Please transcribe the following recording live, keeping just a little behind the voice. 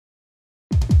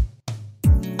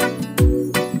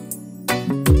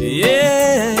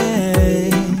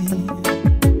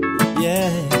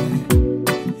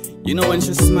You know when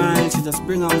she smiles, she just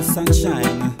bring out the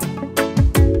sunshine.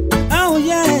 Oh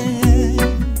yeah,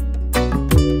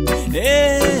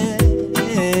 hey,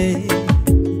 hey.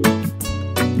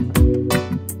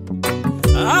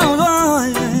 Oh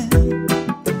yeah.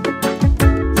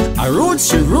 I roots,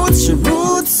 she roots, she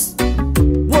roots.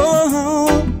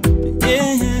 Whoa,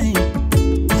 yeah.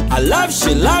 I love,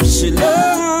 she love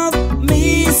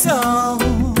me so.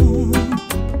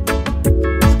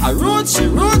 I roots, she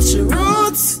roots, she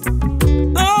roots.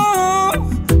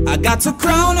 I got a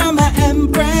crown on my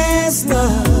empress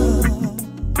love.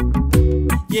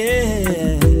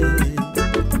 Yeah.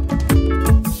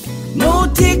 No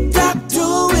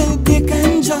tic-tac-toe with Dick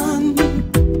and John.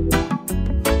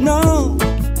 No,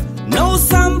 no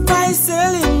sampai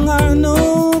selling or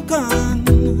no gun.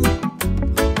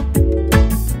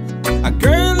 A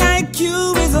girl like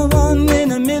you is a 1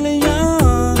 in a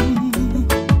million.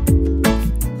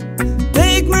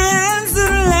 Take my hands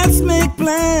and let's make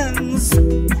plans.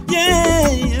 Yeah,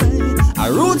 yeah. I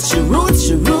roots, she roots,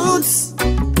 she roots.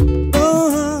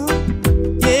 Oh,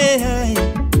 yeah.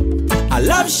 I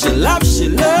love, she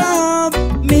love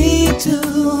me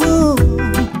too.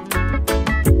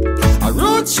 I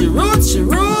roots, she roots, she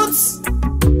roots.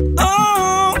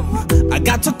 Oh, I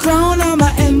got a crown on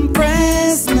my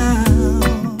empress now.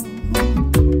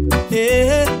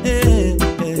 Yeah, yeah,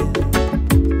 yeah.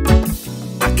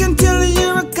 I can tell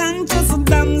you're a conscious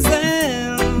damsel.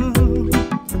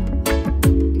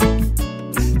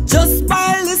 Just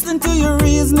by listening to your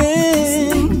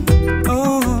reasoning,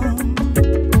 oh,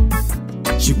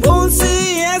 she won't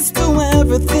say yes to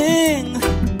everything.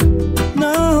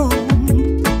 No,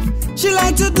 she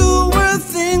like to do her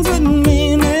things with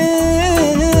meaning.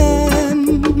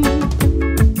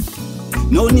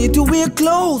 No need to wear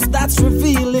clothes that's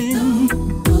revealing.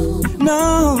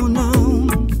 No, no,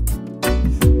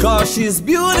 'cause she's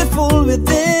beautiful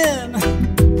within.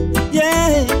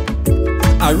 Yeah.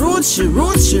 I roots, she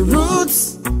roots, she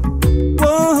roots.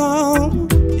 Whoa,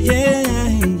 yeah,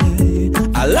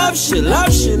 yeah. I love, she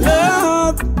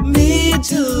love me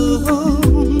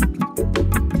too.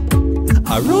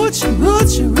 I roots, she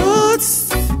roots, she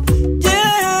roots.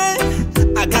 Yeah,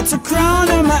 I got a crown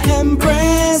on my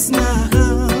empress now.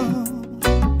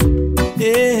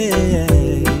 Yeah,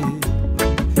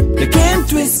 they can't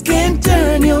twist, can't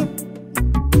turn you,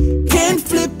 can't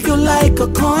flip you like a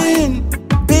coin.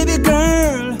 Baby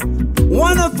girl,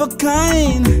 one of a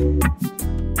kind,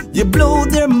 you blow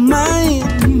their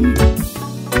mind.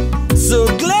 So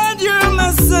glad you're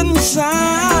my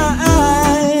sunshine.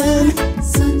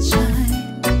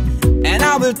 Sunshine. And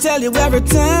I will tell you every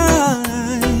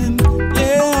time.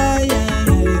 Yeah, yeah,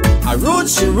 yeah. I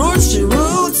roots, she roots, she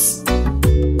roots.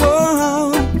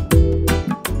 Whoa.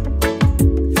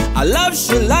 I love,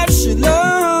 she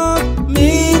love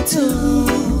me too.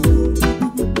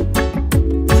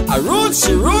 I roots,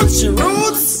 she roots, she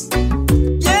roots.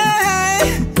 Yeah,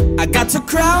 I got a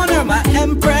crown on my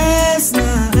empress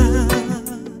now.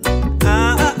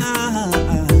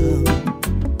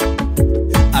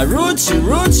 I roots, she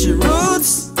roots, she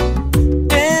roots.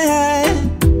 Yeah,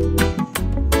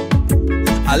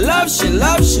 I love, she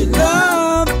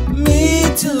love me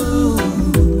too.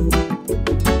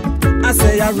 I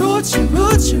say I roots, she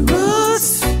roots, she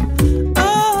roots.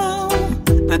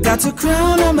 I got a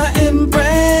crown on my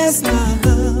empress now.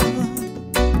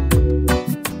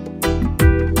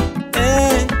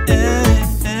 Hey, hey,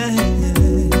 hey,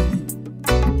 hey.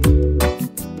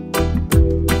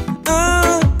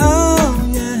 Oh, oh,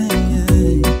 yeah,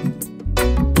 yeah.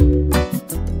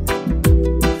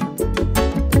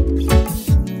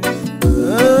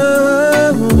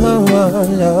 Oh, oh,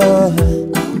 oh.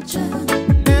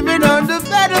 Living on the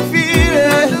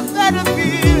battlefield, the battlefield.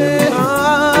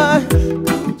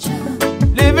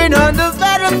 Living on the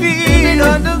battlefield,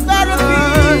 on the battlefield.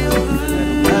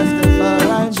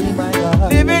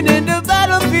 Living in the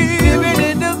battlefield, living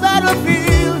in the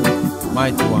battlefield.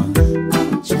 Mighty one.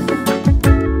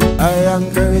 Our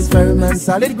hunger is firm and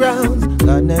solid ground.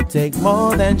 Gonna take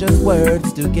more than just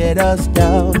words to get us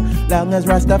down. Long as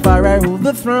Rastafari rule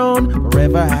the throne,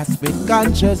 forever has spit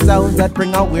conscious sounds that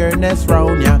bring awareness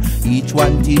round. Yeah, each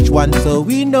one teach one so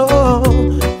we know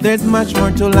there's much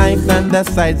more to life than the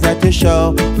sights that you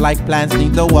show. Like plants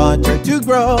need the water to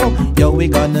grow. Yo, we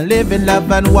gonna live in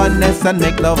love and oneness and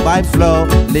make the vibes flow.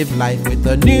 Live life with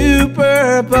a new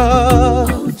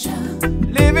purpose.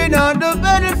 Living on the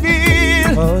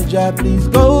battlefield. Oh, Jah, please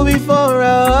go before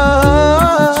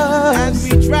us as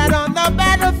we tread on the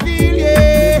battlefield.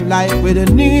 Yeah, live life with a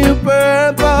new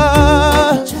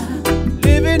purpose.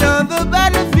 Living on the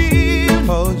battlefield.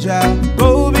 Oh, Jah,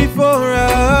 go before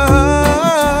us.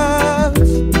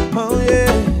 Oh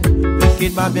yeah,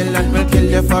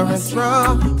 for a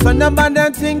straw. So nobody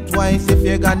think twice if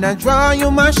you're gonna draw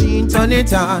your machine, turn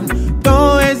it on.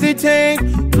 Don't hesitate,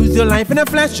 lose your life in the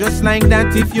flesh just like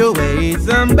that if you wait.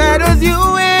 Some battles you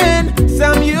win,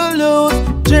 some you lose.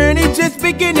 Journey just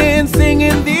beginning,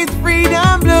 singing these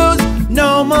freedom blues.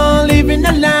 No more living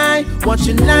a lie,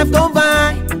 watching life go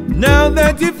by. Now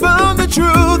that you found the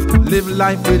truth, live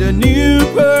life with a new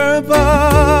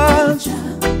purpose.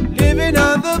 Living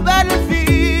on the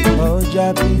battlefield, oh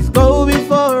Jah, please go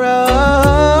before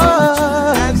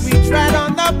us. As we tread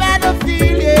on the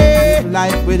battlefield, yeah. Live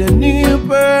life with a new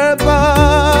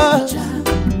purpose.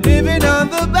 Living on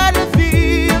the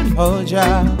battlefield, oh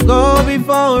Jah, go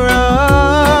before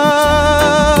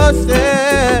us.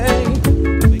 Yeah.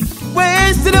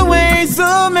 Wasted away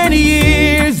so many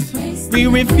years, we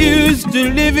refuse to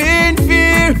live in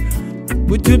fear.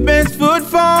 Put your best foot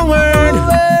forward.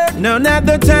 Now not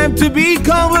the time to be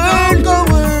coward.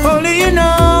 Only you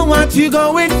know what you're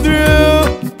going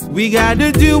through. We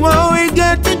gotta do what we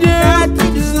got to do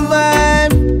to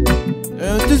survive.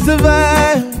 To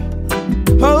survive.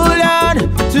 Hold on.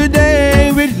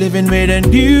 Today we're living with a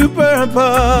new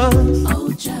purpose.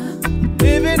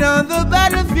 Living on the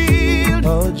battlefield.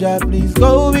 Oh Jah, please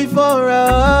go before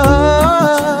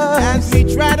us. As we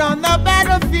tread on the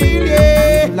battlefield,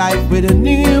 yeah. Life with a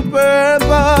new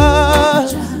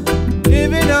purpose.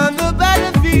 Living on the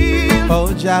battlefield.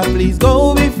 Oh Jah, please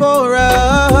go before us.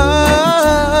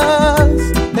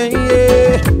 Hey,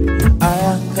 yeah.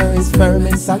 Our anchor is firm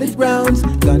in solid grounds.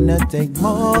 Gonna take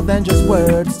more than just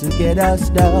words to get us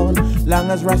down. Long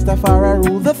as Rastafari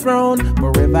rule the throne,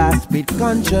 forever I spit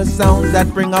conscious sounds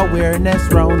that bring awareness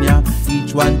round, yeah.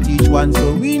 Each one teach one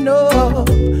so we know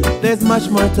there's much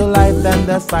more to life than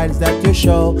the sides that you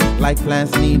show. Like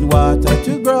plants need water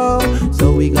to grow,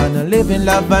 so we gonna live in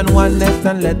love and oneness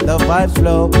and let the vibes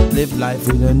flow. Live life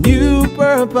with a new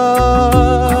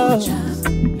purpose.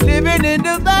 Living in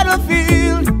the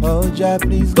battlefield, oh Jah,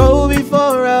 please go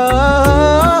before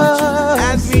us.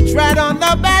 As we tread on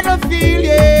the battlefield,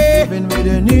 yeah. Living with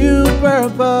a new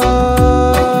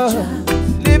purpose.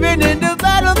 Living in the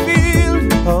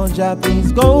battlefield, oh Jah,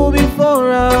 please go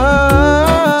before us.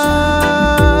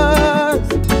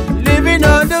 Living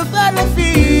on the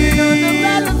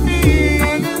battlefield,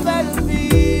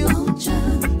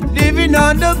 living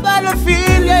on the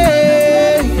battlefield,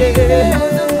 yeah, yeah.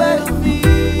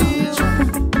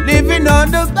 Living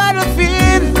on the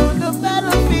battlefield,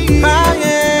 ah,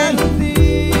 yeah.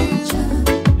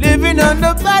 Living on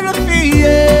the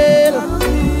battlefield,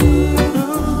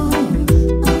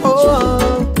 oh,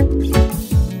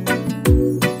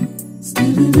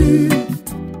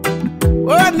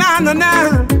 oh, na na na,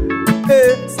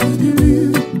 hey.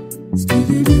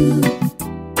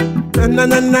 Na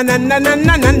na na na na na na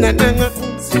na na na.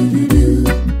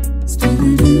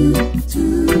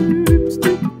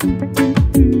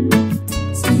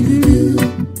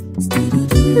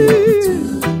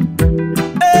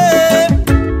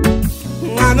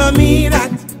 Me that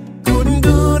couldn't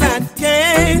do that,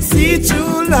 can't see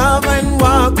true love and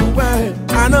walk away.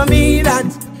 I know me that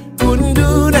couldn't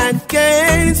do that,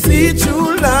 can't see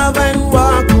true love and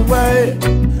walk away.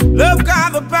 Love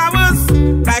got the powers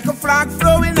like a flag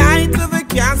flowing out to the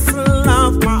castle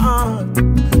of my heart.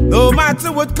 No matter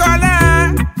what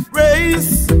color,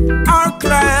 race, or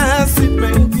class it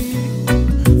may be,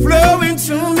 flowing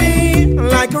through me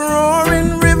like a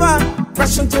roaring river,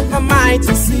 rushing to the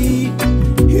mighty sea.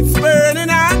 It's burning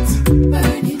hot,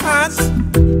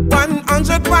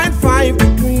 100.5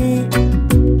 degrees.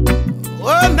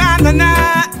 Oh na na na,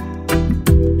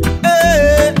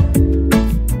 hey.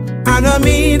 I know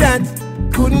me that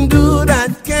couldn't do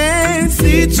that, can't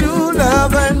see true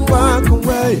love and walk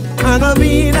away. I know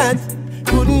me that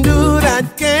couldn't do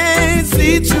that, can't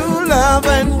see true love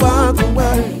and walk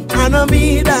away. I know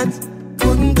me that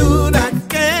couldn't do that,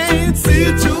 can't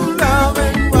see true love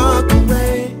and walk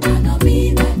away.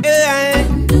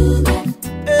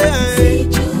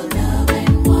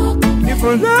 If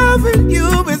loving you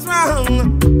is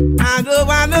wrong, I don't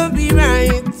wanna be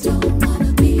right.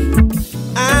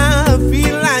 I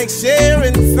feel like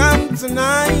sharing some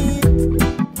tonight.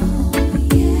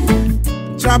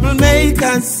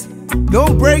 Troublemakers,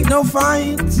 don't break no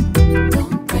fight.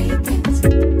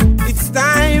 It's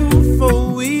time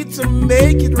for we to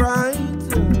make it right.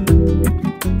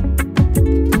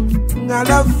 I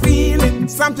love feeling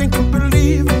something to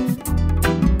believe in.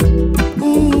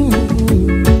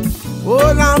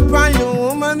 Hold on by your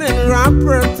woman and wrap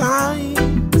her tight.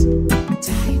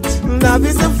 Love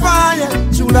is a fire,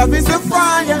 true love is a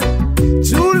fire,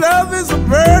 true love is a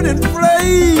burning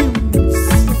flame.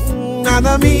 I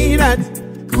know me that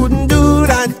couldn't do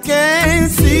that. Can't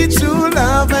see true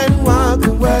love and walk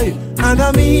away. And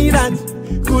I mean that,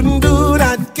 couldn't do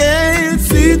that. Can't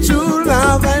see true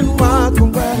love and walk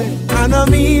away. And I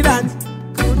mean that,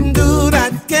 couldn't do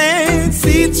that. Can't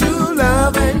see true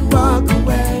love and walk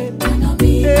away. And I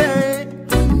mean that,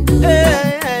 couldn't do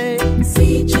that.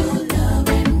 See true love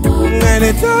and walk away. And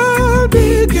it all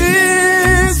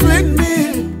begins with me.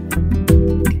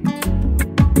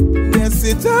 Yes,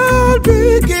 it all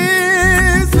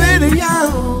begins with you.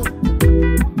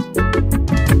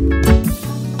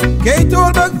 Can't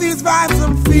hold back these vibes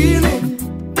I'm feeling.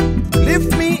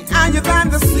 Lift me higher than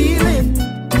the ceiling.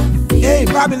 Hey,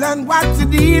 Babylon, what you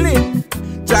dealing?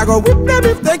 Try go whip them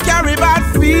if they carry bad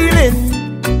feeling.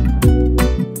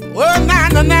 Oh, na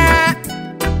na na.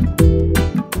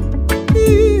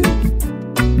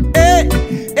 Hey,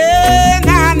 hey,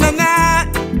 na na na.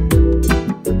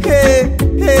 Hey,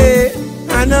 hey,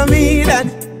 I know me that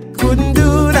couldn't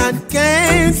do that.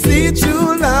 Can't see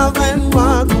true love and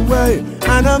walk away.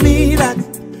 I know me that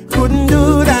couldn't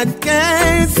do that.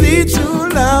 Can't see true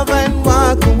love and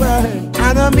walk away.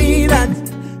 I know me that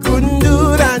couldn't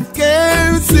do that.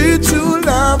 Can't see true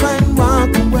love and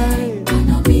walk away. I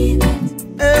know me that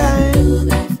couldn't do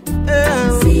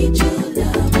that. See true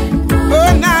love and walk away.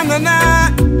 Oh na na na.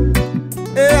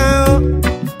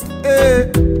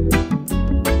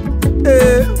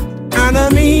 I know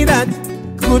me that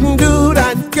couldn't do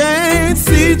that. Can't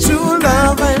see true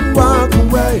love and walk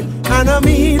away. I know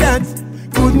me that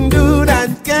couldn't do that.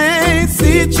 Can't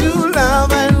see true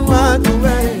love and walk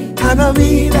away. I know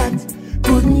me that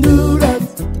couldn't do that.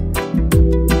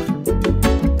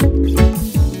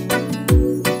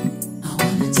 I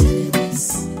wanna tell you this.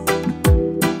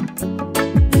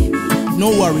 No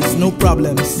worries, no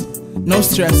problems, no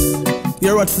stress.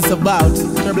 You're what it's about.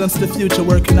 Turbulence to the future,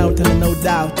 working out and no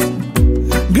doubt.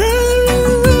 Girl,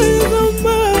 so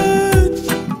much.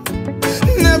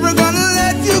 Never gonna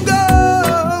let you go.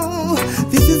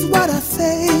 This is what I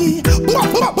say.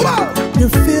 You're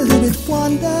filled with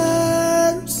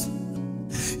wonders.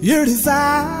 You're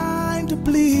designed to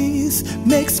please.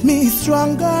 Makes me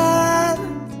stronger.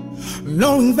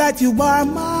 Knowing that you are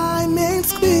my main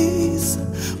squeeze.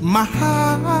 My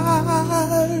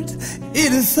heart,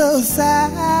 it is so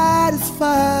satisfied.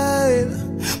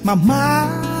 My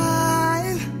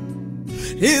mind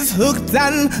is hooked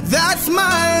on that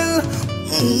smile.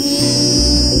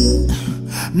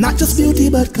 Not just beauty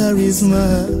but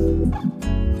charisma.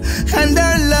 And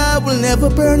our love will never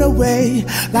burn away.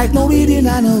 Like no eating,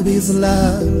 I know is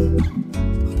love.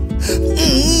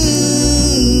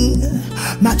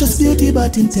 Not just beauty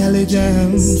but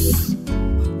intelligence.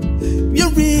 You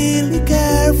really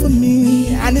care for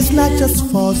me, and it's not just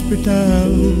false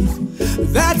pretense.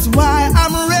 That's why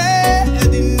I'm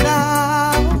ready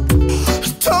now,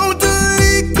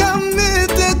 totally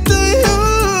committed to you.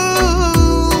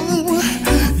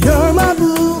 You're my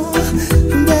boo,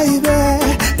 baby.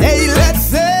 Hey, let's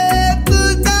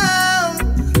settle down.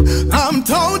 I'm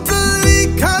totally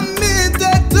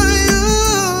committed to you.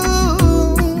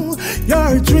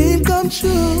 You're a dream come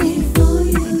true.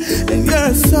 And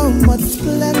you're so much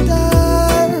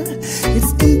splendor.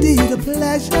 It's indeed a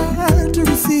pleasure to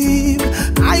receive.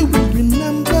 I will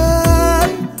remember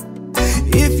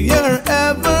if you're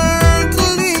ever to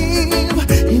leave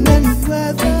in any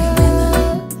weather.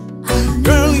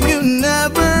 Girl, you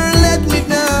never let me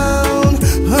down.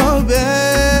 Oh,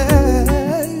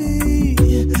 baby,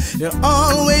 you're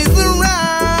always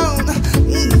around.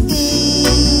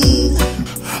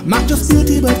 Not just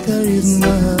beauty but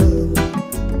charisma.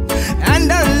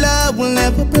 And our love will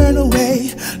never burn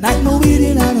away. Like no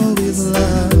eating, I know is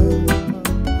love.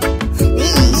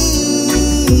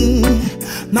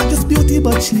 Not just beauty,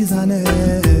 but she's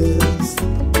honest.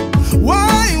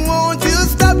 Why won't you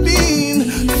stop being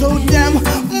so damn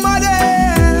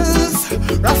modest?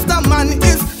 Rastaman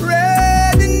is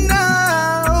ready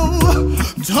now,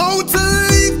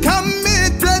 totally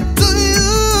committed to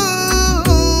you.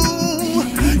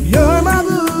 You're my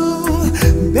boo,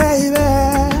 baby.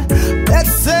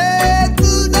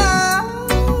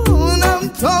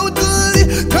 Totally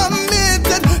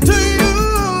committed to you.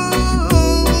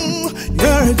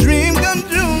 You're a dream come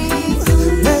true,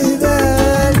 baby.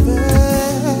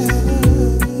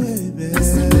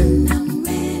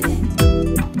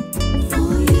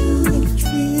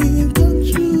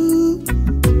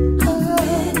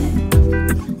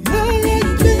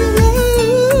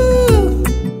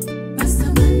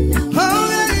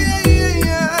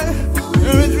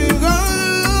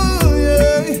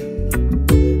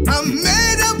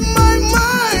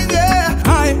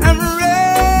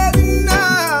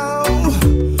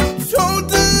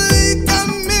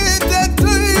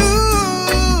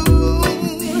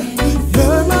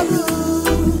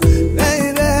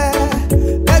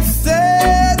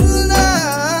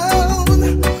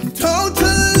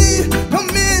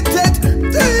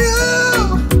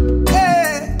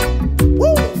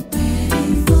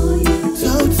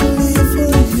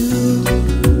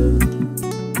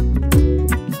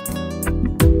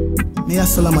 Mia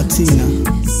Salamatina.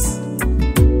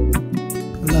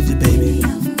 I love you, baby.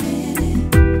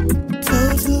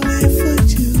 Totally for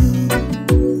you.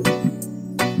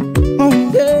 Oh,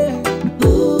 yeah.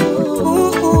 Ooh.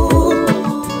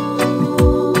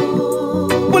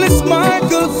 Well, it's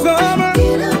Michael Summer.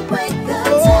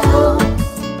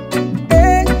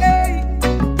 Hey, hey.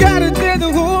 Gotta tell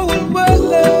the whole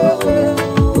world.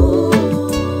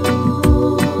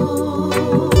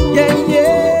 Yeah,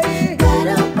 yeah.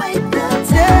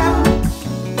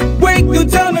 Wake the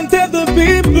town and tell the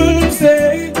people,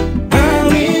 say,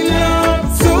 I'm in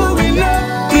love, so in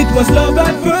love. It was love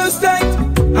at first sight,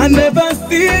 I never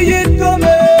see it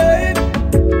coming.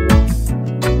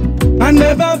 I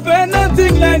never felt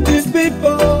nothing like this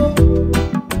before.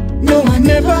 No, I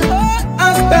never.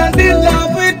 I stand in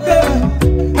love with her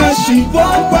as she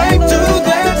walked right to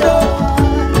the door.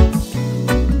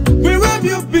 Where have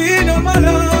you been all my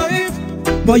life?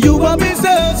 But you have been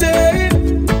searching.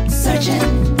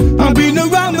 I've been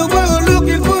around the world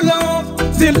looking for love,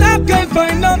 still I can't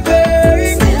find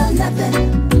nothing.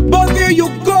 But there you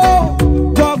go,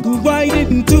 walk right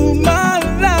into my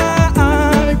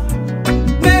life.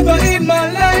 Never in my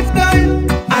lifetime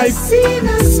I've seen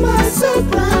a smile so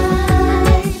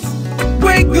bright.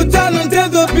 Wake the town and tell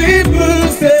the people,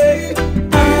 say,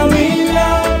 I'm in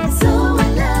love, so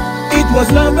in love. It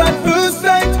was love at first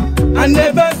sight, I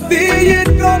never see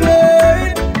it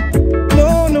coming.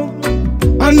 No, no,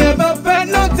 I never felt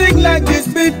nothing like this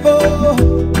before.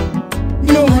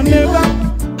 No, I never.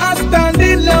 I stand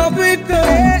in love with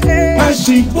her as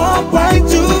she walked right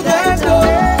to the door.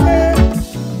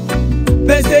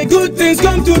 They say good things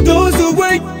come to those who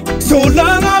wait. So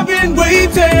long I've been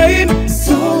waiting,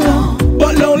 so long.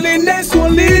 But loneliness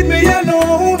won't leave me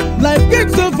alone. Life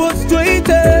gets so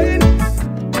frustrating.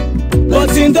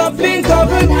 But in the blink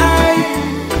of an eye,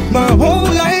 my whole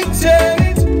life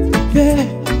changed. Yeah.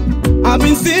 I've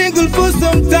been single for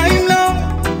some time now,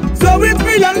 so it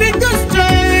feel a little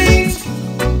strange.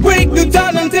 Wake the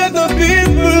town and tell the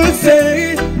people,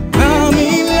 say, I'm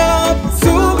in love,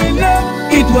 so in love.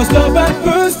 It was love at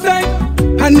first sight,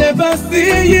 I never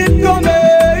see it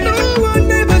coming. No, I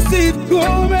never see it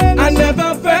coming. I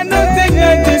never felt nothing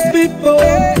like this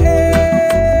before.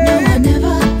 No, I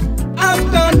never. I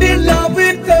stand in love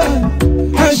with her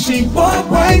and she walked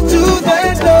right to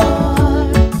the door.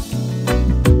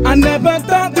 I never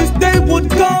thought this day would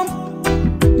come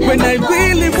when I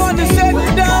really want to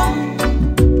settle down.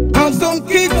 Have some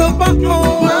kids of my own,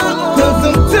 cause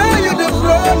I'm tired of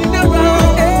running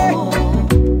around.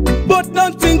 But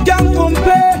nothing can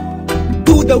compare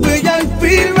to the way I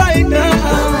feel right now.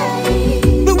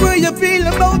 The way I feel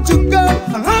about you, girl,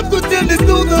 I have to tell this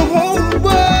to the whole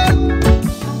world.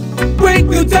 Wake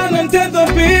the town and tell the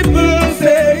people,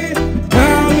 say,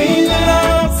 I'm in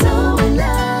love, so in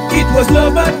love. It was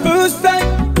love at first sight,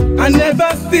 I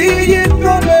never see it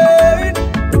coming.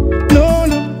 No,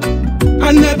 no,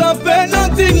 I never felt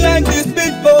nothing like this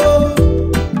before.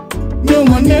 No,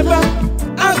 I never.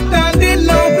 I stand in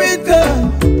love with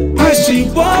her as she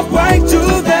walked right to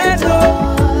the door.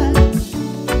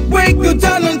 Wake the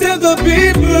town and tell the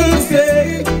people,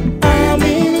 say, I'm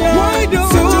in love. Why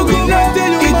don't so in love?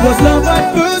 It was love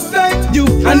at first sight.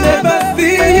 I never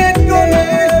see it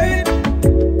coming.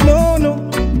 No, no,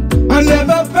 I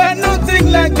never felt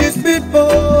nothing like this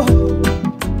before.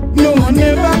 No, I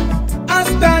never. I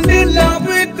stand in love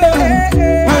with her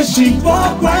and she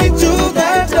walked right to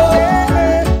the door.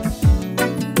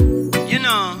 You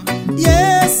know,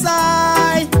 Yes,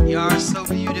 you are so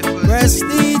beautiful.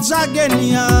 Prestige again,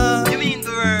 yeah. You mean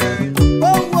the word.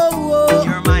 Whoa, whoa, whoa.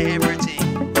 You're my everything.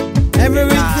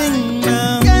 Everything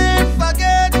now. Can't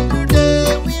forget the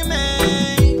day we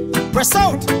made. Press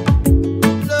out.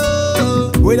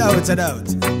 Love. Without a doubt.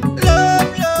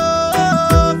 Love,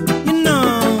 love. You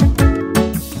know,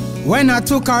 when I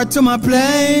took her to my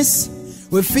place,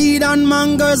 we feed on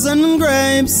mangoes and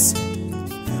grapes.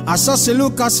 I saw she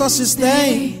look, I saw she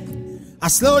stay. I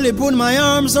slowly put my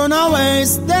arms on her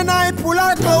waist. Then I pull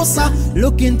her closer,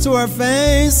 look into her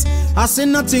face. I see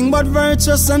nothing but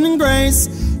virtuous and grace.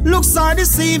 Looks are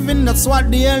deceiving, that's what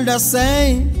the elders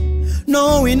say.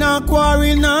 No, we not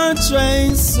quarrel, not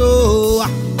trace. So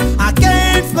I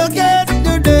can't forget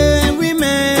the day we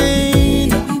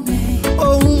made.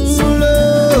 Oh,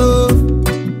 love,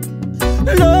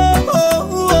 love,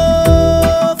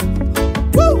 love.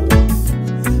 Woo.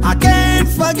 I can't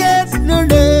forget the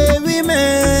day we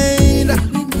made.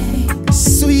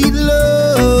 Sweet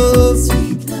love,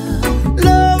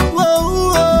 love,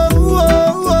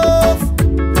 love.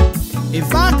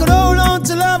 If I could hold on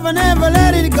to love and never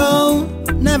let it go,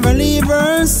 never leave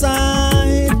her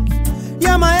side.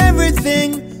 You're my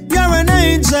everything, you're you're an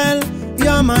angel,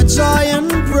 you're my joy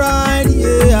and pride,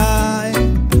 yeah.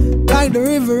 Like the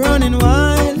river running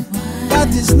wild, that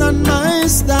is not my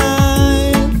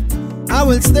style. I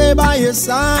will stay by your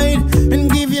side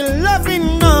and give you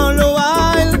loving all the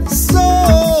while. So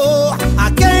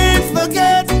I can't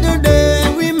forget the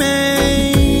day we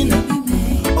made.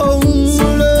 Oh,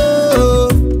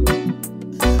 love,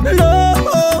 love.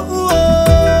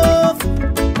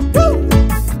 Woo.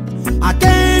 I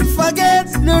can't forget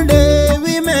the day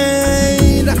we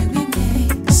made.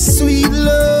 Sweet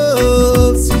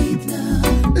love,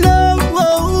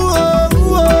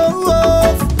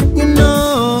 love, you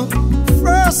know.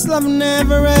 First love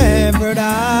never ever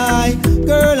die.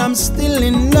 Girl, I'm still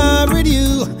in love with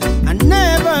you. I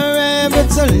never ever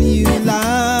tell you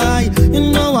lie.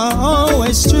 You know I'm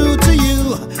always true to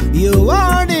you. You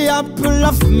are the apple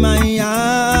of my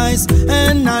eyes,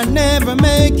 and I never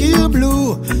make you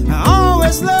blue. I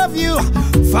always love you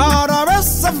for the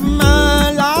rest of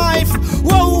my life.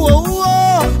 Whoa, whoa,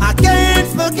 whoa. I can't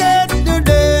forget the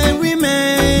day we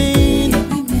made.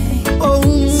 Oh,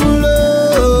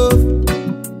 love,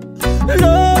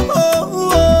 love,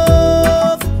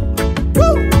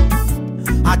 woo.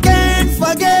 I can't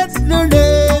forget the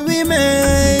day we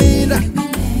made.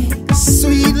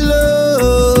 Sweet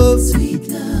love,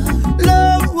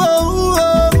 love,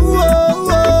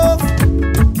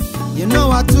 you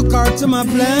know I took her to my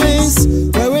place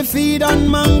where we feed on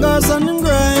mangoes and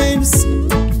grapes.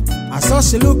 I saw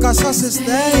she look, I saw she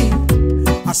stay.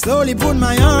 I slowly put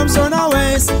my arms on her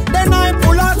waist. Then I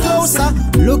pull her closer,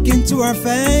 look into her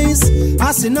face.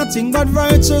 I see nothing but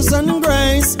virtues and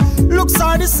grace. Looks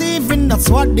are deceiving, that's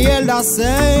what the elders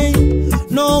say.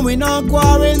 No, we not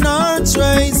quarrel nor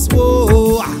trace.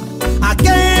 Whoa, I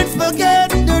can't forget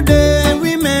the day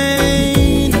we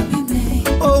made.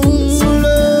 Oh,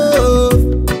 love,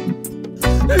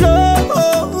 love,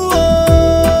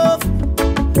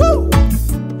 woo.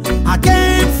 I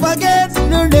can't forget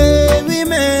the day we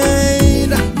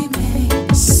made.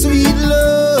 Sweet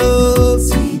love,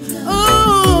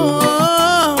 oh,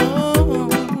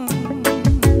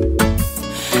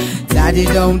 Daddy,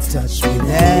 don't touch me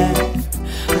there.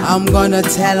 I'm gonna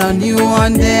tell on you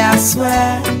one day, I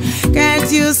swear.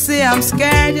 Can't you see I'm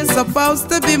scared? You're supposed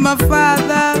to be my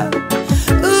father.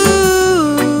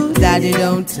 Ooh, Daddy,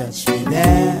 don't touch me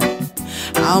there.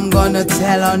 I'm gonna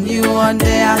tell on you one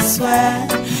day, I swear.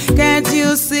 Can't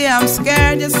you see I'm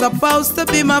scared? You're supposed to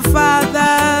be my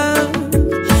father.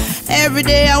 Every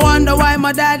day I wonder why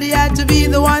my daddy had to be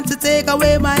the one to take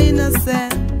away my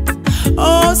innocence.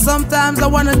 Oh, sometimes I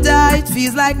wanna die. It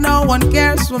feels like no one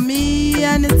cares for me,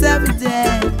 and it's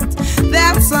evident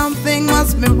that something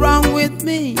must be wrong with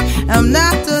me. I'm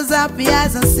not as happy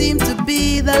as I seem to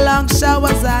be. The long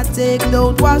showers I take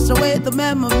don't wash away the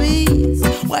memories.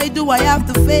 Why do I have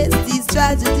to face these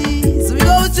tragedies? We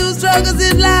go through struggles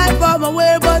in life, I'm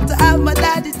aware, but to have my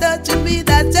daddy touching me,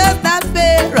 that's just not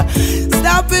fair.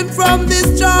 Stop him from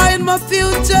destroying my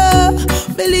future.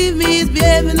 Believe me, he's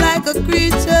behaving like a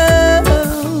creature.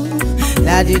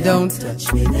 Daddy, don't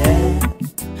touch me there.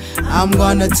 I'm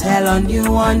gonna tell on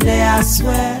you one day, I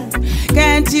swear.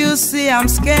 Can't you see I'm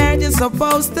scared? You're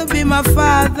supposed to be my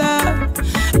father.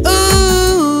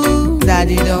 Ooh,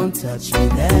 Daddy, don't touch me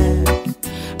there.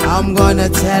 I'm gonna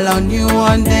tell on you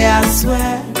one day, I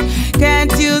swear.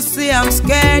 Can't you see I'm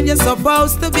scared? You're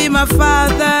supposed to be my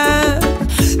father.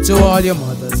 To all your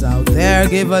mothers out there,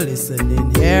 give a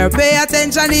listening here. Pay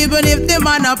attention even if the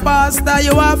man a pastor.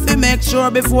 You have to make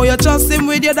sure before you trust him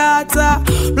with your daughter.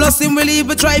 Plus him will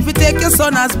even try to take your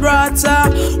son as brother.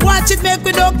 Watch it, make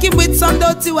we duck him with some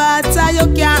dirty water.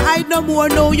 You can't hide no more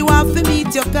now, you have to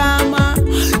meet your karma.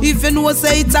 If you know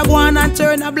say it's a go on and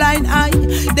turn a blind eye,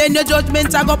 then your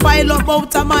judgment a go pile up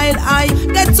out a mile high.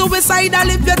 Get suicidal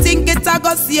if you think it's a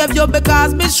go save you,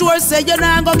 because me sure say you're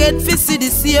not gonna get fishy the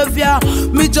savior.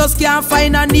 Me just can't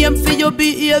find a name for your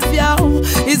behavior.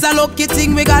 It's a lucky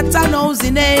thing we got a nosy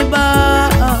neighbor.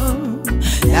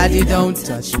 Daddy, don't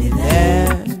touch me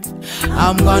there.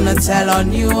 I'm gonna tell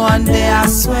on you one day, I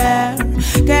swear.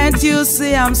 Can't you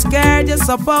see I'm scared? You're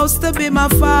supposed to be my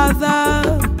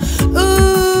father.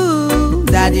 Ooh,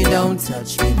 Daddy, don't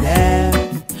touch me there.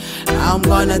 I'm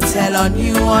gonna tell on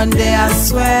you one day, I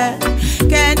swear.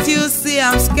 Can't you see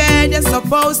I'm scared? You're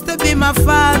supposed to be my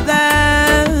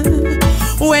father.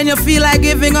 When you feel like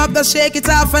giving up, just shake it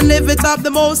off and live it up. The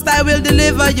most I will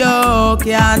deliver you.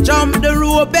 Can't jump the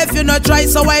rope if you not try.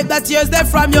 So wipe that tears there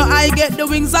from your eye. Get the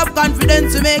wings of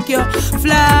confidence to make you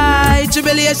fly.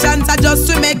 Tribulations are just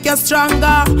to make you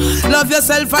stronger. Love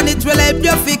yourself and it will help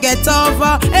you forget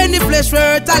over. Any flesh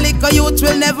where hurt a little youth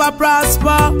will never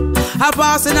prosper. I'm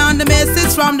passing on the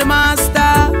message from the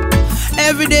master.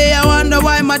 Every day I wonder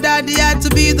why my daddy had to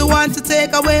be the one to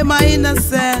take away my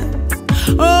innocence.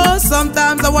 Oh,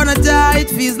 sometimes I wanna die. It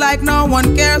feels like no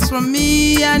one cares for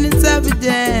me, and it's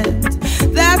evident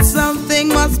that something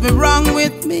must be wrong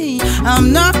with me.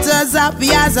 I'm not as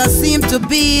happy as I seem to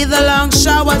be. The long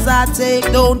showers I take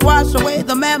don't wash away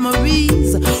the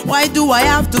memories. Why do I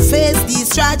have to face these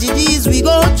tragedies? We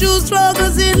go through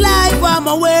struggles in life. I'm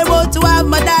aware, but to have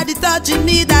my daddy touching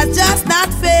me, that's just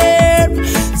not fair.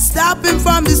 Stop him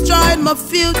from destroying my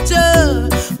future.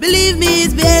 Believe me,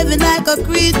 he's behaving like a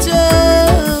creature.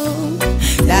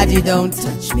 Daddy, don't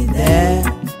touch me there.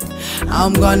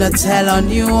 I'm gonna tell on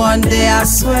you one day, I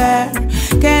swear.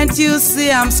 Can't you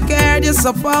see I'm scared? You're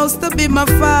supposed to be my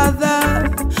father.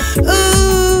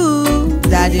 Ooh,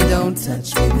 Daddy, don't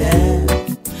touch me there.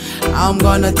 I'm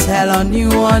gonna tell on you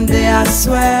one day, I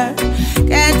swear.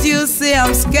 Can't you see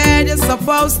I'm scared? You're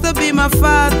supposed to be my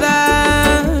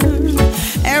father.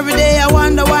 Every day I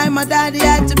wonder why my daddy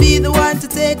had to be the one to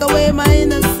take away my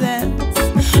innocence.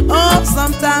 Oh,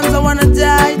 sometimes I wanna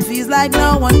die. It feels like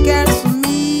no one cares for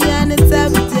me, and it's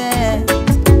evident.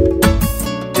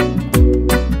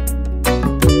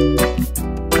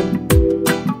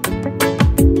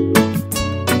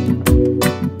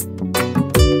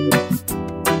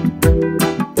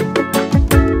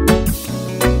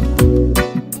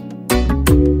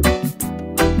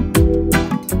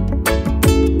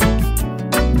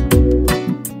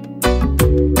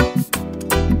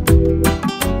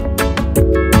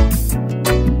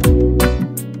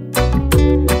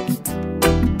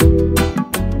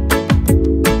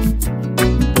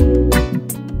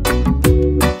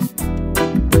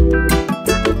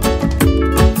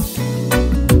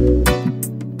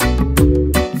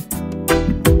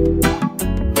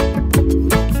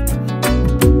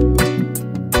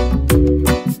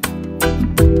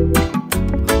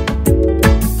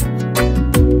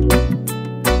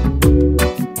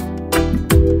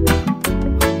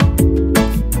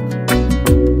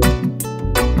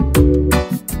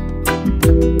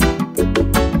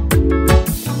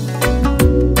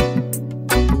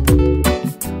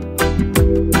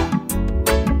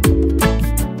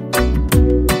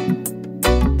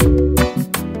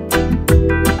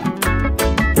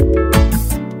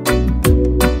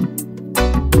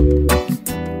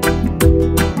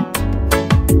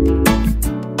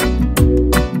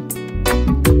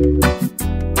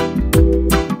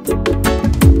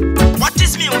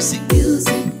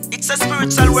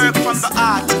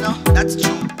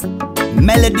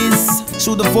 Melodies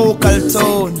through the vocal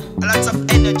tone. Lots of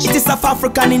energy. It is of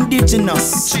African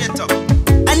indigenous. Straight up.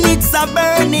 And it's a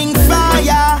burning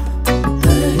fire.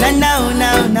 No. Oh,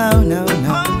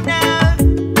 now.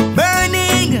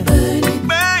 Burning,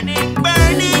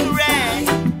 Burning red.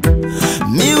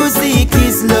 music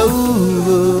is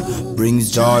love,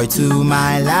 brings joy to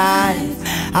my life.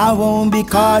 I won't be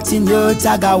caught in your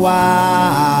tug of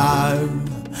war.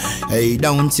 Hey,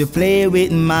 don't you play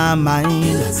with my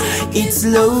mind. It's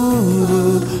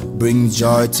love, brings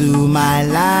joy to my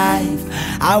life.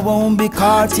 I won't be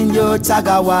caught in your tug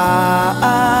of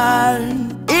war.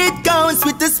 It comes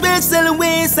with the special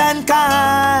ways and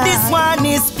kind. This one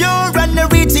is pure and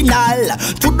original.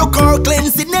 To the core,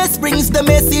 cleanliness brings the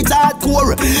message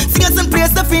hardcore. Singers and play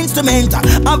the instrument.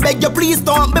 I beg you, please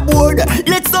don't be bored.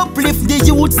 Let's uplift the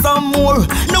youth some more.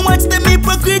 Now watch them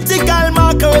hypocritical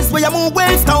markers where you move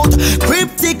waste out.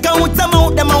 Cryptic out,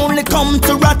 them only come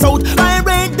to rat out. I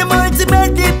read them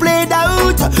ultimately played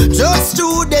out. Just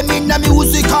through them in a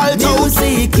musical tone.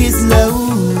 Music is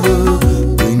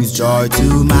love, brings joy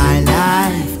to my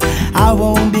life. I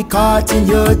won't be caught in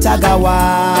your tug of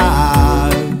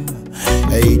war.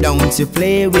 Hey, don't you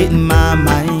play with my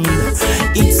mind.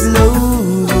 It's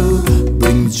love,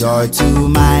 brings joy to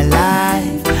my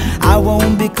life. I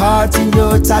won't be caught in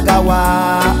your tug of war.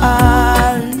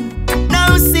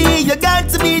 Now see, you got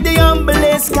to be the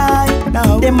humblest kind.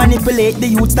 Now they manipulate the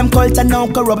youths, them culture now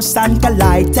corruption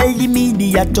collide. Tell the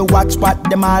media to watch what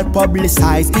them all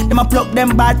publicize. Them a pluck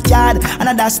them bad card and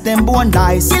a dash them bone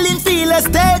dice. Killing feelers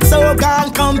take so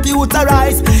gone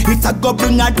computerized. It's a go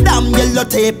bring a damn yellow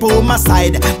tape on my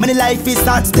side. Many life is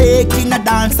at stake in a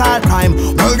dancehall crime.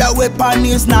 Murder weapon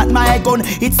is not my gun,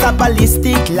 it's a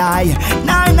ballistic lie.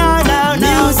 No.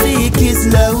 Music is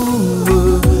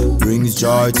love, brings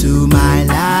joy to my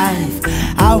life.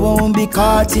 I won't be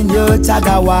caught in your tug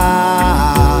of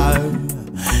war.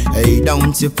 Hey,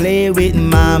 don't you play with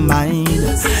my mind.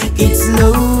 It's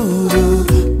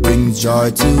love, brings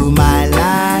joy to my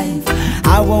life.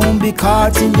 I won't be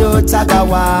caught in your tug of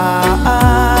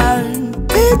war.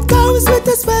 It comes with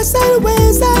the special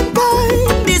ways and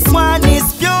kind. This one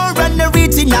is pure and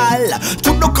original.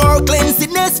 To the car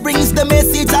cleanliness brings the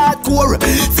message hardcore.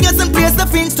 Singers and play the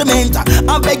instrument.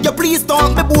 I beg you please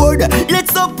don't be bored.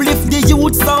 Let's uplift the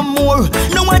youth some more.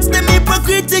 Now watch them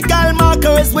hypocritical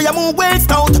markers where you move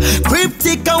waste out.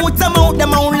 Cryptic out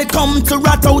them only come to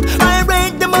rat out. I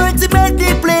rate them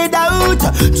ultimately played out.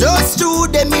 Just through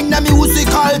them in a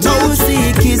musical tone.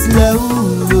 Music is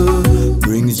love,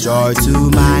 brings joy to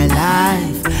my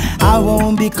life. I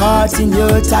won't be caught in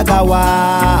your tug of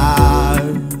war.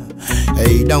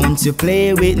 Hey, don't you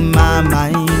play with my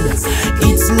mind.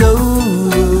 It's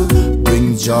love,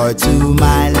 brings joy to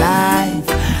my life.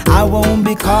 I won't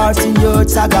be caught in your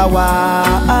tug of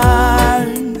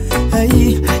war.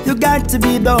 Hey, you got to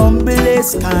be the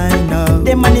humblest kind of.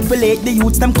 They manipulate the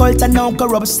youths, them culture now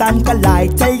corruption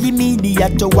collide. Tell the media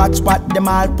to watch what them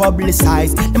all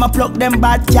publicize. Them a pluck them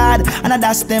bad card and a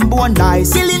dash them bone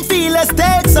dice. Killing feelers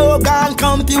take so gone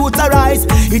computerized.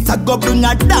 It's a go bring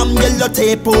a damn yellow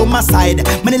tape on my side.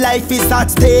 Many life is at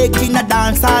stake in a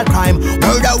dancehall crime.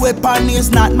 Murder weapon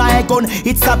is not my gun,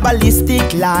 it's a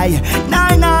ballistic lie. No,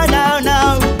 no, no,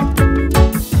 no.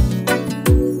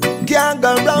 Can't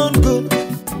go round good.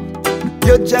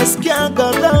 You just can't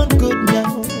go round good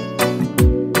now.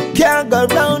 Can't go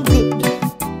round good.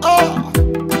 Oh,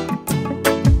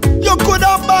 you could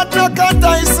have bad like a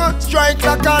Tyson, strike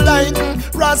like a lightning.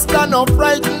 Rasta no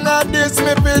frighten at this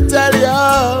me fi tell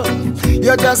you.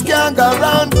 You just can't go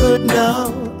round good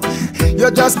now.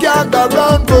 You just can't go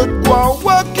round good. Go and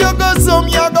work, you go zoom,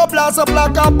 you go blast up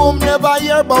like a boom. Never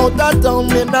hear about that town,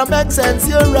 me no make sense,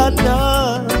 you run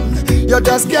now. You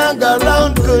just can't go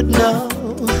round good now.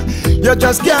 You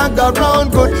just can't go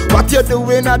round good. What you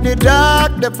doing at the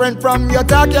dark, different from your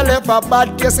talk. You left a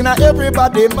bad case in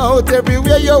everybody mouth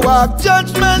everywhere you walk.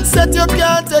 Judgment said you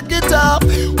can't take it off.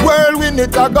 Whirlwind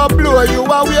it a go blow you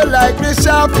away like the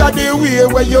shaft. Cause the way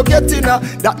where you get in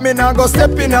that me not go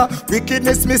step in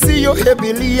wickedness me see you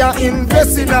heavily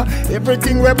invest in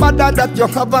everything way better that you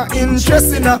have an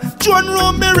interest in throne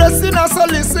room me rest in so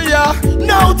listen ya.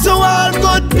 Now to all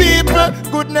good people,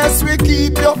 goodness we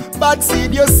keep you. Bad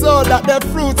seed you sow, that the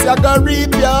fruits you gonna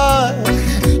reap ya.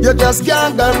 You just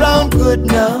can't go round good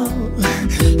now.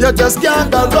 You just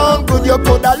can't go round good. You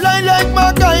could a lie like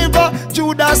MacGyver,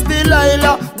 Judas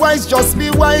Delilah. Wise just be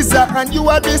wiser and you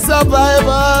are the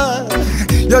survivor.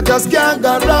 You just can't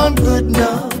go round good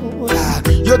now.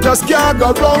 You just can't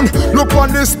go round. Look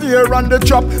on the snare and the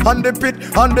trap and the pit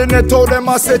and the net, how them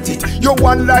a set it. You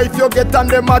one life you get and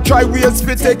them a try ways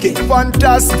fi take it.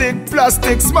 Fantastic,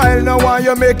 plastic, smile now while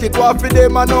you make it. What for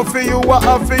them and not for you,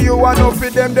 what for you and not for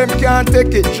them, them can't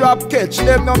take it. Drop catch,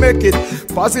 them no make it.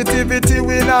 Positivity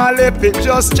we not left it,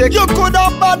 just check. You could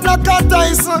have bad like a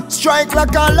Tyson, strike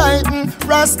like a lightning.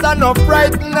 Rasta no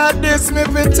frighten at this me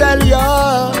fi tell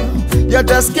ya. You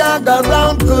just can't go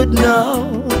round good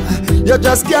now. You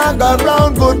just can't go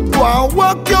round good. Go and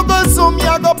walk, you go zoom,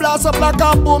 you go blast up like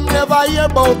a boom. Never hear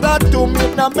about that doom,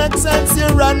 it no make sense, you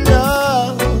run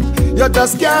now. You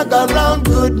just can't go round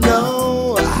good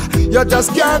now. You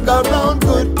just can't go round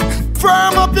good.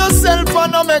 Firm up yourself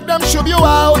and no make them shove you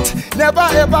out. Never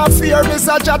ever fear this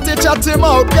a chatty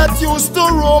mouth. Get used to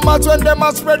rumors when them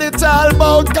a spread it all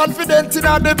about. Confident in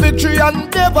the victory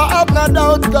and never have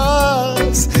no doubt.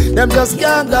 Cause them just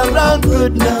can't go round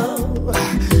good now.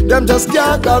 Them just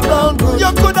can't go round good.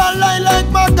 You coulda lie like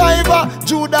MacGyver,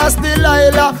 Judas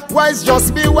Delilah. Wise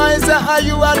just be wiser and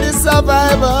you are the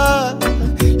survivor.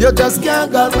 You just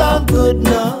can't go round good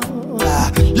now.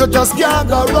 You just can't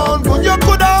go round good. You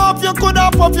coulda up, you coulda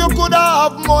puff, you coulda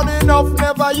have money enough.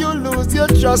 Never you lose, you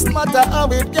just matter how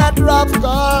it get rough.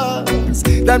 Cause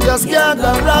them just can't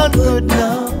go round good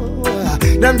now.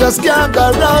 Them just can't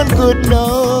go round good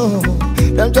now.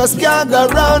 Them just can't go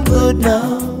round good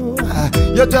now.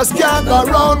 You just can't go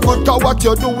round good. Cause what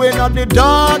you doing on the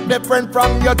dark, different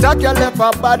from your talk. You left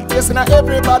a bad place in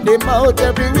everybody mouth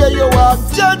everywhere you walk.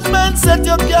 Judgment said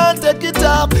you can't take it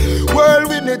up.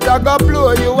 Whirlwind it a go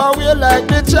blow you away like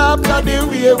the chop. Now the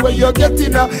way where you get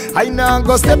in I now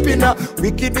go step in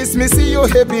wickedness me see you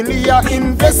heavily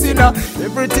invest in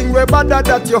everything way better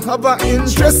that you have an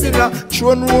interest in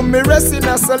throne room me rest in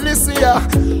so listen ya.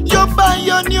 You buy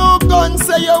your new gun,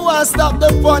 say you want stop the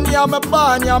fun. Yeah, me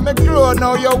born, yeah, me grow.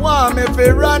 Now you want me fi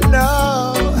run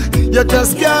now. You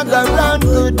just can't go round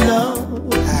good now.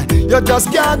 You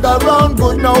just can't go round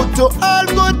good now. To all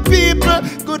good people,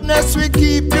 goodness we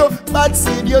keep you. Bad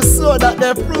seed you sow that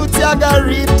the fruit you gonna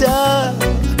reap.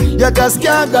 You just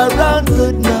can't go round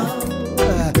good now.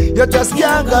 You just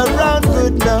can't go round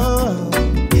good now.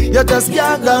 You just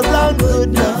can't go round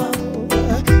good now.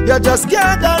 You just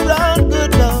can't go round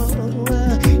good now.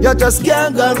 You just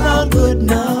can't go round good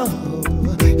now.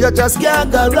 You just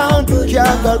can't go round,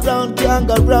 can't go round, can't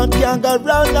go round, can't go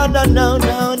round. No, no, no,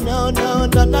 no, no, no,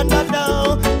 no, no, no,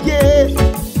 no. Yeah.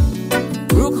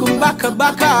 Rukum baka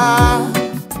baka,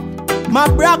 my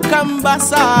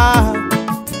brakambasa.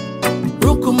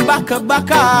 Rukum baka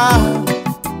baka,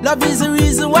 love is the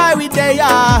reason why we there.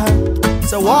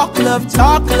 So walk love,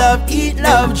 talk love, eat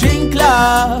love, drink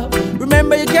love.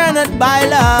 Remember you cannot buy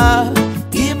love.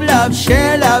 Give love,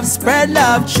 share love, spread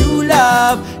love, true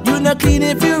love. You not clean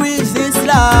if you resist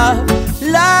love.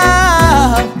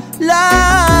 Love,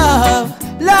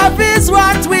 love, love is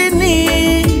what we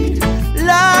need.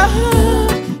 Love,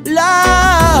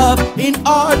 love, in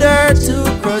order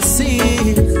to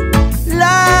proceed.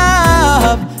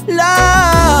 Love,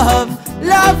 love,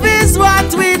 love is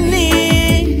what we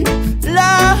need.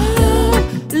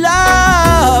 Love,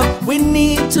 love, we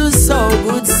need to sow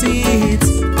good seeds.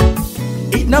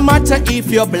 It no matter if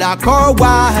you're black or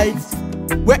white,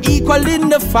 we're equal in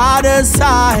the Father's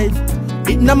sight.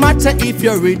 It no matter if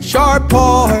you're rich or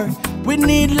poor, we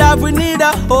need love, we need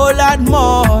a whole lot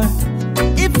more.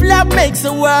 If love makes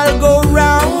the world go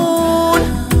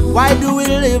round, why do we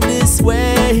live this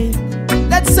way?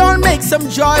 Let's all make some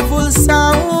joyful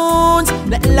sounds.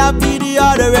 Let love be the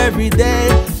order every day.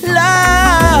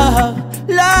 Love,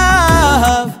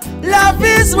 love, love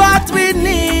is what we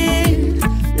need.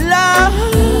 Love,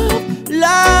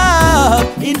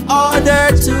 love, in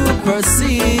order to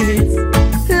proceed.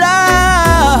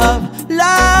 Love,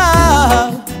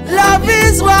 love, love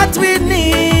is what we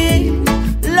need.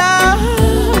 Love,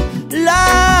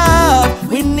 love,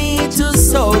 we need to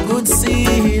sow good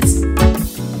seeds.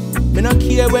 Me no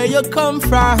care where you come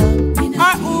from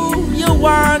or who you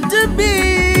want to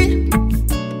be.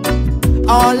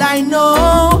 All I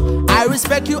know, I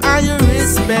respect you and you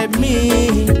respect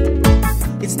me.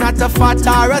 It's not a fat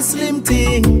or a slim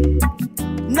thing,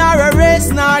 nor a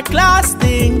race nor a class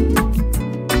thing,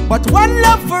 but one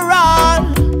love for all,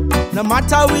 no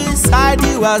matter which side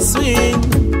you are swing.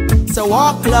 So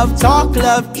walk love, talk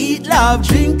love, eat love,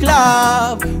 drink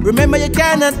love. Remember you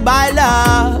cannot buy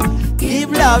love.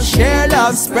 Give love, share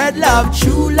love, spread love,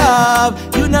 true love.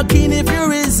 You not keen if you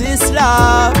resist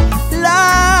love.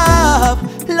 Love,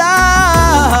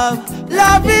 love,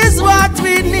 love is what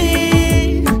we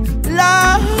need.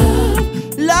 Love,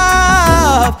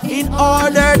 love, in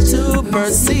order to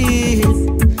proceed.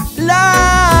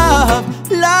 Love,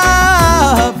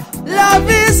 love, love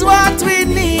is what we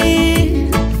need.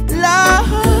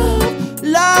 Love,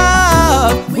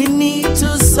 love, we need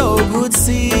to sow good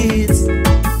seeds.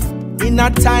 In a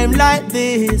time like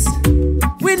this,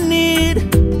 we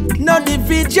need no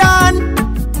division.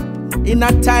 In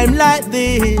a time like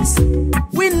this,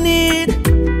 we need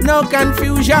no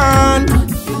confusion.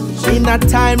 In a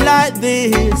time like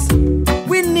this,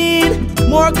 we need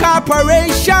more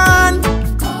cooperation.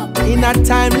 In a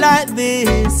time like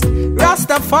this,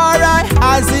 Rastafari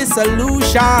has the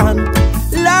solution.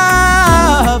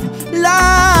 Love,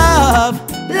 love,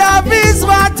 love is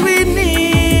what we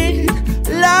need.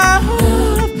 Love,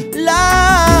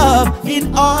 love,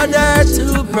 in order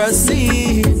to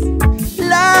proceed.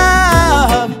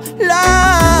 Love,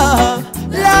 love,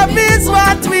 love is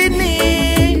what we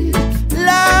need.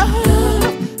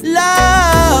 Love,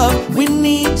 love, we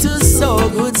need to sow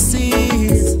good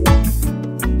seeds.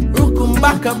 Rukum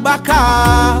baka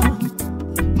baka,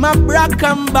 my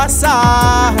brakambasa.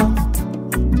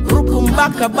 Rukum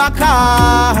baka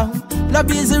baka,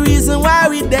 love is the reason why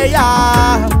we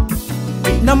there.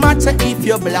 No matter if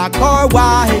you're black or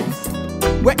white,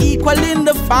 we're equal in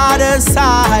the Father's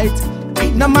sight.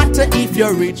 No matter if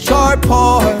you're rich or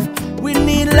poor, we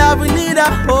need love, we need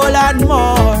a whole lot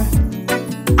more.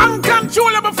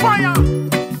 Uncontrollable fire,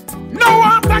 no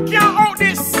water can out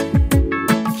this.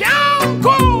 Can't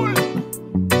cool,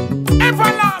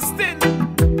 everlasting.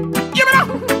 Give it up.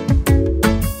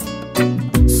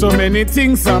 So many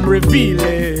things I'm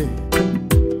revealing.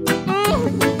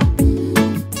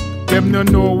 Them no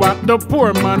know what the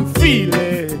poor man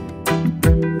feeling.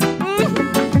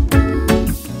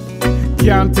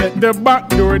 Can't take the back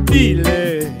door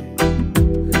dealing.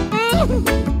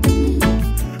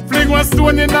 Fling one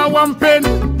stone in a one pen.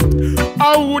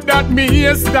 How would that me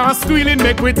here start squealing?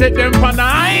 Make we take them for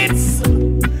nights.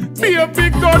 Be a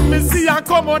big gun, me see I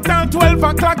come out at 12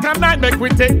 o'clock at night. Make we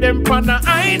take them for the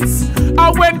heights.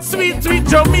 I went sweet, sweet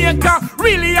Jamaica.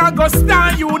 Really I go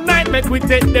stand unite. Make we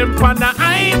take them for the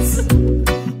heights.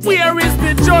 Where is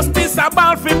the justice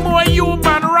about for more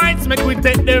human rights? Make we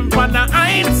take them for the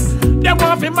heights. They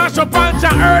want to mash up all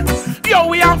the earth. Yo,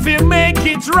 we have to make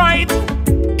it right.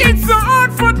 It's so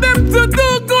hard for them to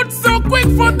do good, so quick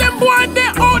for them boy they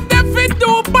out there fi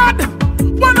do bad.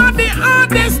 One of the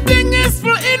hardest thing is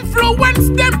for in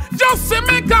them just to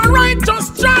make a righteous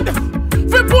strand.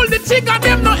 Fi pull the trigger,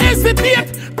 them no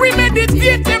hesitate.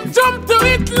 Premeditate, them jump to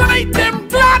it like them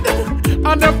glad.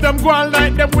 And if them go on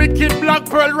like them wicked black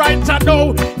pearl right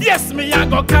now, yes, me I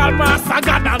go call Master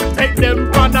God and take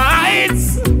them for the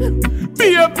heights.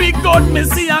 Be a big gun, me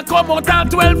see I come out at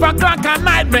 12 o'clock at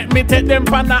night, make me take them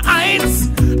for the heights.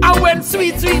 And when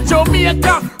sweet, sweet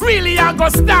Jamaica, really I go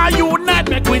star unite,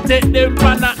 make we take them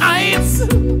for the heights.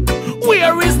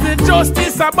 Where is the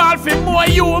justice about for more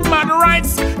human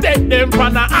rights? Take them for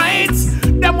the heights.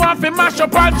 Them want to mash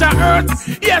up all the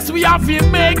earth. Yes, we have to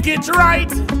make it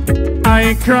right.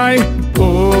 I cry,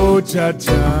 oh Jah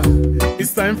Jah,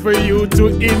 it's time for you to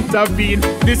intervene.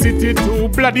 The city too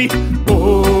bloody,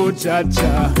 oh Jah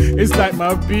Jah, it's like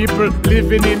my people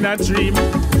living in a dream.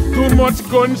 Too much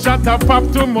gunshot a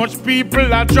pop, too much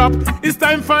people a drop. It's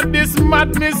time for this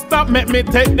madness stop, make me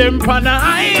take them for the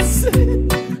heights.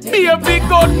 Be a big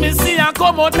gun, me see I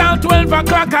come out at 12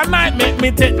 o'clock at night, make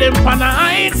me take them for the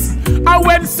heights. And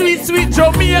when sweet, sweet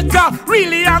Jamaica,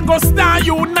 really I go star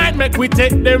unite, make we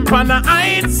take them for the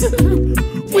heights.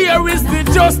 Where is the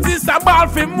justice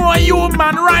about for more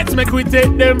human rights, make we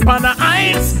take them for the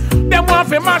heights. Them want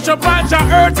to mash up all the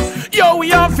earth, yo, we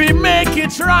have to make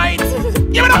it right.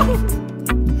 You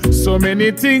know, so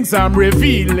many things I'm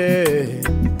revealing.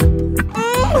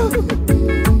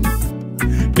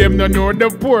 Them no know the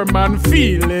poor man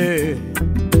feeling.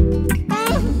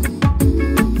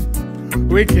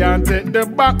 We can't take the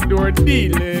back door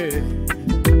dealing.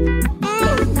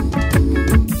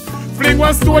 Fling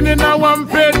one stone in a one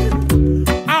pen.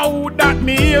 How that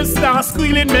me ears start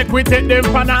squealing, make we take them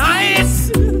for the heights.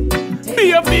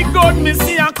 Be a big gun, me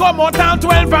see I come out at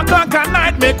 12 o'clock at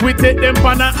night, make we take them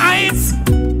for the heights.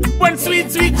 When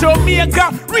sweet, sweet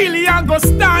Jamaica, really I go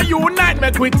star unite,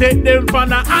 make we take them for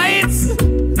the heights.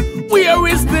 Where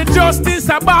is the justice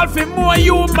about for more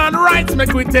human rights,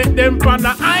 make we take them for the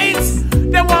heights.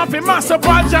 Them want to mass up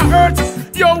all the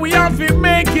earth, yo, we have to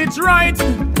make it right.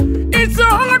 It's so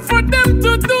hard for them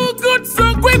to do good,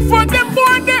 so quick for them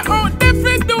boy, they out there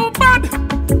fi do bad.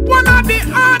 One of the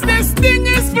hardest thing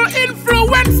is to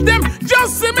influence them,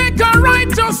 just to make a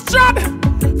righteous trad.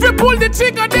 Fi pull the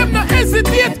trigger, them no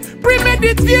hesitate.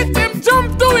 Premeditate, them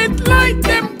jump to it like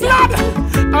them glad.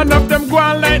 And of them go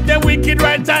on like them wicked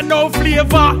right and no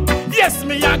flavor. Yes,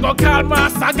 me I go call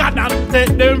Master God and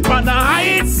take them for the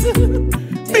heights.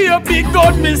 Be a big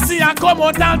gun, me see I come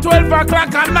out at 12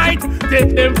 o'clock at night,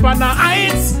 take them for the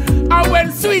heights. And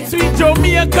when sweet, sweet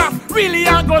Jamaica, really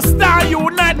I go star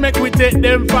unite, make we take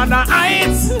them for the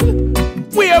heights.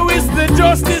 Where is the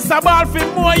justice about for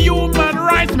more human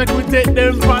rights, make we take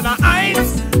them for the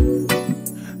heights.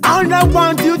 And I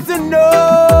want you to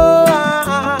know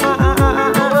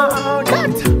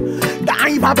that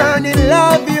I'm a burning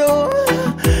love you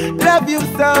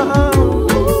so.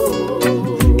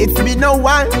 It's been a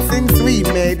while since we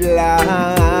made love.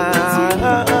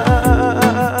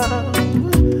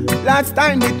 Last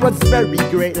time it was very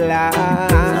great love.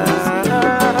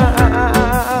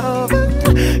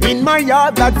 In my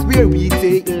yard, that's where we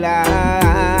take love.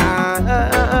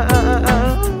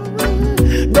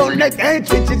 Don't let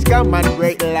hatred come and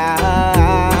break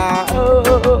love.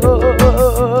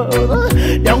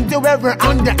 Don't you ever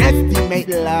underestimate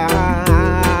love.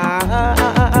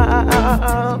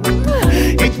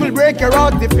 It will break your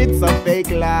heart if it's a fake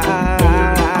love.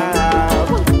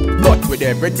 But with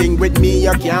everything with me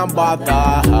you can't bother.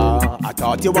 I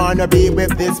thought you wanna be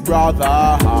with this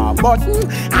brother, but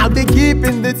I'll be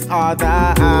keeping this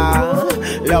other.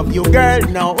 Love you girl,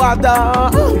 no other.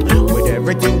 With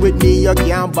everything with me you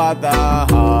can't bother.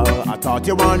 I thought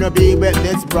you wanna be with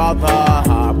this brother,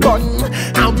 but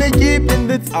I'll be keeping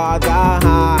this other.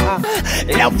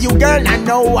 Love you girl and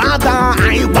no other.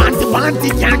 I want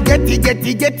it, can't get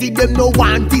it, them no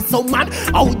want it. So man,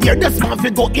 out there just want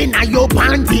to go in and your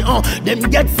panty. Them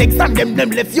get sex and them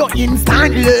left you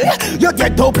instantly. You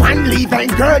get up and leave and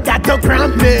girl that you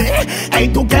cramp me.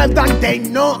 Ain't together and they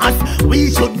know us.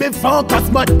 We should be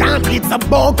focused, but damn it's a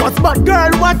bogus. But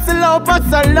girl, what's love?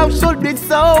 What's love should be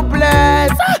so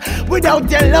blessed. Without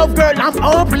your love, girl, I'm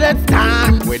hopeless.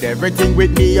 Damn. With everything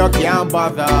with me, you can't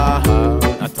bother.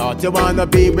 I thought you wanna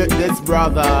be with this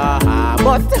brother,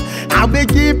 but I'll be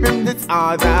keeping this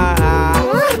other.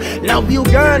 Love you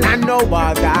girl and no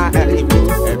bother.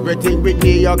 Everything with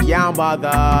me you can't bother.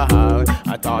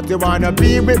 I thought you wanna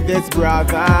be with this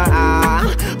brother,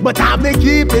 but I'll be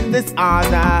keeping this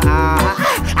other.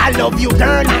 I love you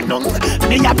girl and no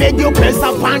Me I beg you press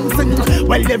a pants.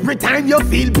 Well, every time you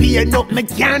feel pain up, me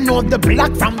can't know the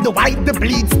black from the white, the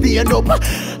bleed stain up.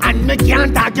 And me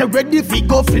can't talk you ready fi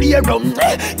go flare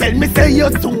Tell me say you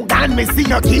soon gone, me see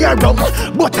you care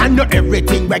But I know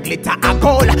everything where glitter a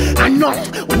gold. I know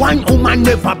one woman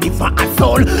never be for a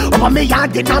soul. Over me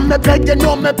yard and me bed, you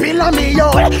know me pillow me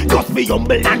all. Just be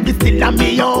humble and be still a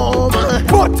me home.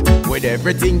 But with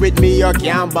everything with me you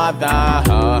can't bother.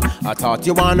 I thought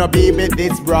you wanna be with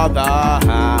this brother,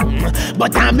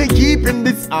 but I'm keeping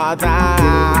this other.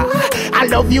 I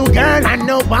love you girl, I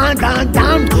know one done.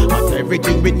 But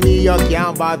everything with me you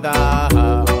can't bother.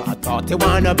 I thought you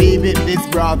wanna be with this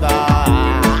brother,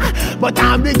 but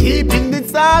I'm keeping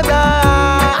this other.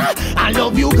 I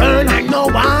love you girl, I know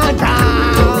one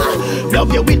done.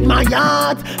 Love you with my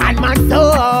heart and my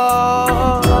soul.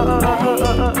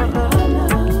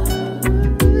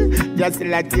 Just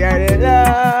let your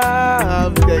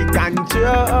love take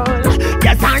control.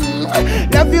 Yes, I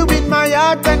love you with my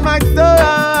heart and my soul.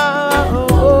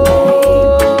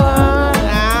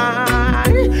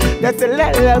 Just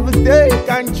let love take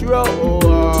control.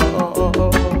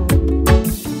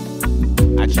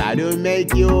 I try to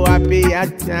make you happy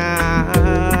at times.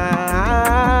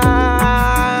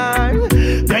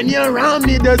 When you're around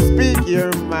me, just speak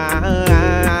your mind.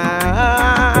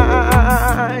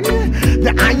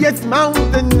 The highest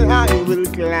mountain I will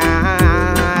climb.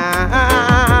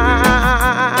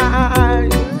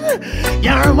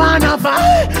 You're one of a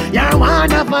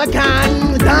kind.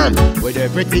 With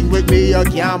everything with me you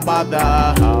can't bother.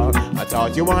 I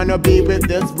thought you wanna be with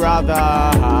this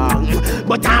brother,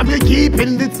 but I'll be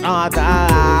keeping this other.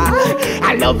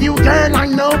 I love you girl, I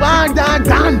know what I've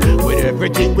done. With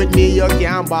everything with me you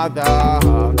can't bother.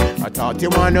 I thought you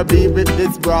wanna be with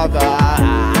this brother,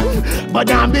 but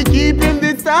I'll be keeping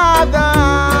this other.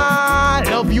 I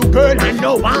love you girl, I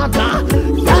know what I've done.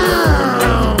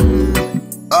 Yeah.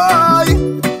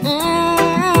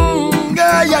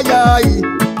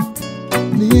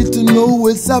 Need to know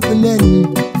what's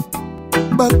happening.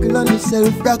 Buckle on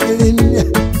yourself, rockling.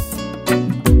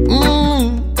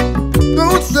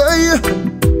 Don't say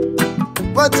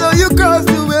what are you cross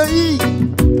the way.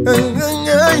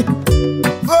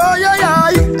 Oh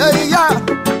yeah.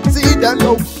 See that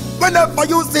now. Whenever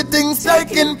you see things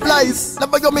taking place,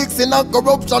 never you mixing up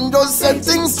corruption, just set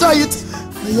things straight.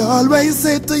 I always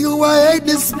say to you, I hate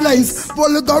this place.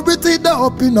 Vulgarity the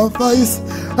up in our face.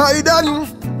 I done.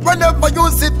 Whenever you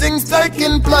see things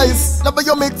taking place, never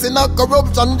you mixing up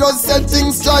corruption, just set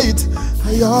things straight.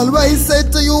 I always say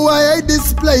to you, I hate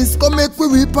this place. Come make we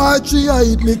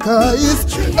repatriate me,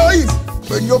 guys. Hey,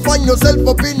 when you find yourself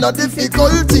up in a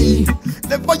difficulty,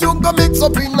 never you go mix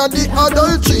up in a the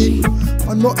adultery.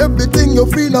 I know everything you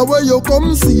feel now where you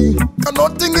come see. Cause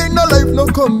nothing in a life no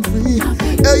come free.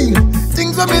 Hey,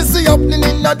 things when me see happening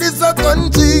in a this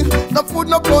country. No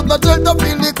food, no clothes, no shelter,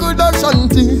 feel the good and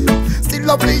shanty. Still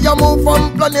a play a move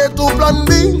from planet to plan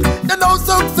B. Then how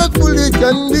successful it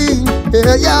can be.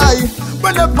 Yeah.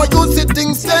 Whenever you see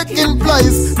things taking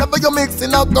place, never you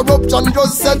mixing up corruption,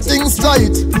 just set things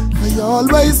straight. I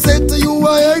always say to you,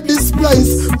 I hate this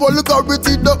place.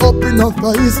 Vulgarity the up in our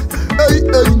face. Hey.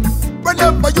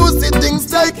 Whenever you see things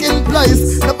taking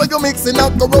place, never you mixing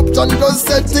up corruption, just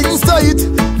set things straight.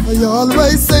 I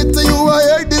always say to you, I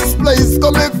hate this place.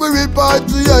 Come make we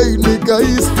repatriate me,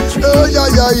 guys.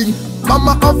 Yeah.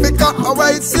 Mama Africa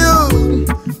awaits you.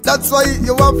 That's why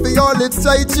you want for all it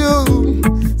straight you.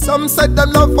 Some said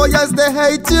them love for yes, they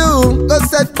hate you. They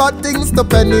said bad things to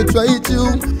penetrate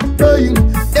you. Hey,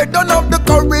 they don't have the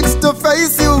courage to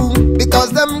face you,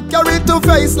 because them carry to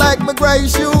face like my grey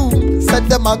shoe. Said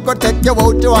them I go take you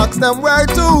out to ask them where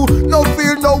to. No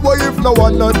feel no way if no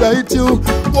one not date you.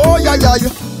 Oh yeah.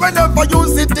 Whenever you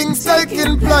see things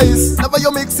taking place, never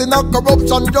you mixing up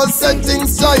corruption, just set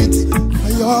things straight.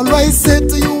 I always say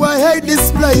to you, I hate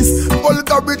this place.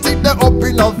 Vulgarity the up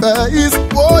in our face.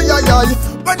 Oh yeah.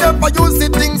 Whenever you see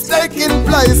things taking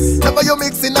place, never you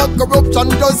mixing up corruption,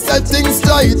 just set things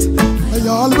straight. I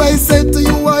always say to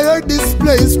you, I hate this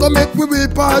place. Come make we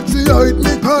repatriate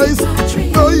me, guys.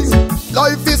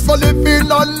 Life is for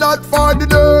living and not for the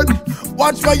dead.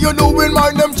 Watch what you doing,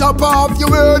 mind them chop off your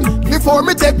head. Before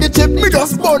me take the chip, me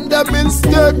just burn them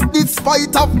instead.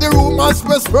 Despite of the rumors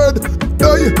we spread.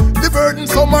 Hey, the burden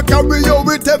some a carry you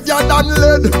with heavier than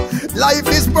lead. Life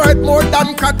is bread more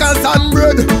than crackers and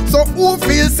bread. So who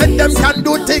feels that them can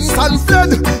do things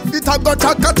instead? It a go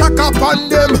chaka upon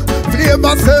them.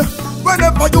 Flavor say,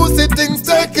 whenever you see things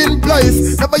taking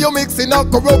place, never you mixing up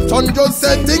corruption, just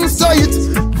set things straight.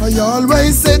 I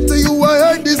always say to you,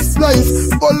 I hate this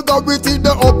place. Vulgarity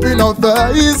the up in our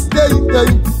face.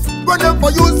 Whenever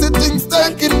you see things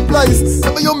taking place,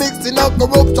 never you mixing up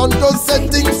corruption, just set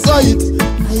things right.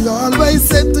 I always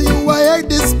said to you, I hate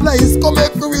this place. Come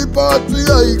make me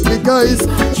repatriate me, guys.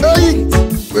 Hey,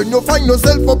 when you find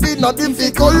yourself up in a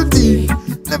difficulty,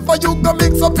 never you can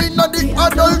mix up in a the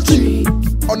adultery.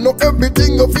 I know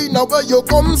everything you feel now where you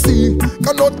come see.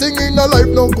 Cause nothing in a life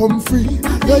no come free.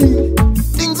 Hey,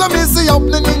 things are messy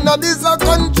happening in a this a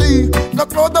country. No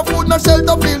cloth, no food, no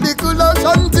shelter, feel the cool and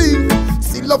shanty.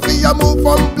 Still a fear move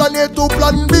from plan A to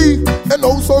plan B, and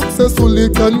how successful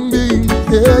it can be.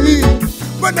 Hey,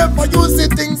 whenever you see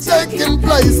things taking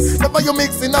place, never you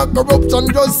mixing up corruption,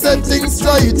 just set things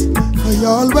straight. I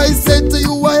always say to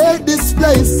you, I hate this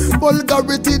place.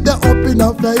 Vulgarity, they up in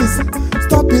our face.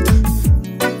 Stop it.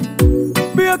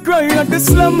 We are crying at the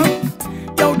slum.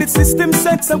 Yo, the system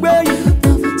sets away.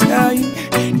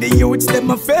 The youths,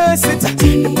 them a face it.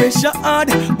 The pressure hard,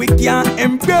 we can't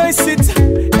embrace it.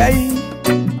 Hey,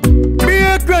 we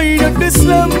are crying at the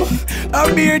slum.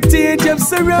 I'll be a tears of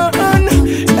surround.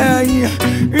 Hey,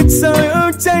 it's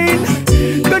our time.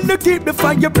 Gonna keep the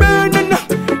fire burning.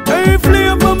 Hey,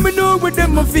 flavor, me know what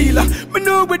them a feel. Me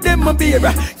know what them a beer.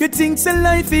 You think so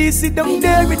life easy down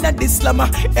there in a slum.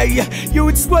 Hey,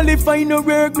 youths qualify no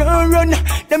work, no run.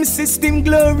 Them system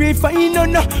glorify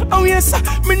none. Oh yes,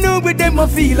 me know what them a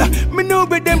feel. Me know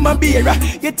what them a beer.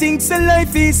 You think so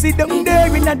life easy down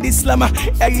there in a slum.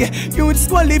 Hey, youths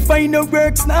qualify no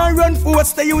works, no run.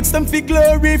 Force the youths them fi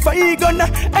glorify gun.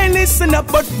 I listen up,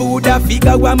 but food a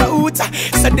figure one out.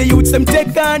 So the youths them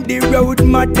take on the road,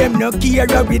 mad them no care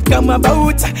how it come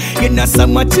about. You know so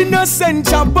much innocent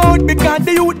about because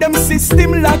the youth them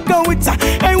system lock out.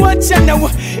 I watch you now,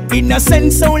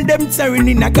 innocent soul them turn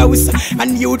in a ghost,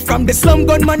 and youth from the slum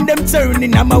gunman them turn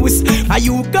in a mouse. Are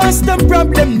you cause them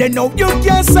problem? They know you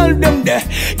can't solve them there.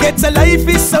 Get a life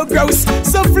is so gross,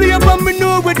 so flavor. Me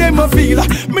know where them a feel,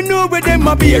 me know where them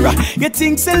a beer. You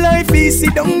think so life easy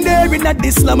down there in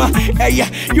a slum? Hey,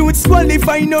 youths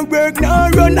qualify no work, no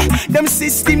run. Them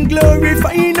system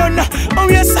glorify none. Oh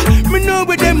yes, me know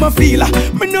where them a feel,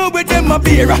 me know where them a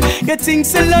beer. You think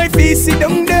so life easy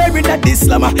down there in a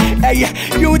slum? Hey,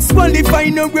 youths qualify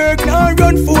no work, no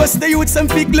run. Force the youths and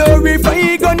fi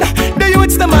glorify gun. The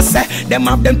youths them a say, them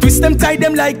have them twist them, tie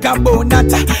them like a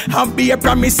bonnet. And be a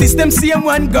promises, them same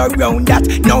one go round that.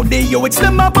 Now the youths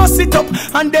them a bust it up,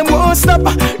 and them won't stop.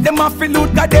 Them a fi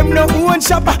loot, cause them no own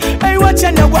shop. Hey, watch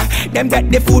you now, them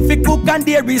get the food fi cook and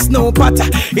there is no pot.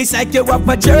 It's like you have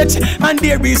a church and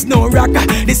there is no rock.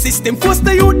 The system force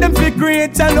the youth them fi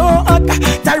create a no hack.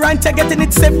 Tyrant getting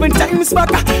it 7 times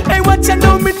back. Hey, watch you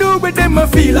now, me know where them a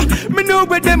feel, me know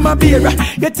where them a beer.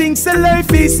 You think so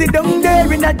life easy down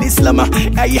there in a slum?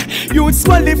 Hey, youths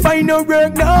qualify no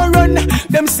work, no run.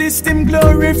 Them system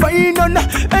glorify none.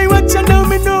 Hey, watch you now,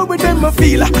 me know where them a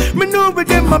feel, me know where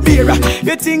them a beer.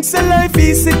 You think so life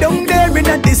easy down there in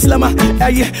a slum?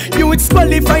 Hey, youths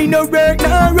qualify no work,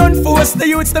 no run. Force the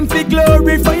youths them fi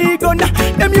glorify gun.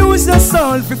 Them use us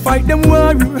all fi fight them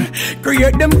war,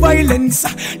 create them violence.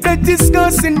 They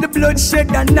discussing the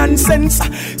bloodshed and nonsense.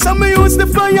 Some use the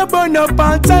fire burn up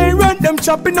all tyrant. Them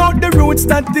chopping out the roots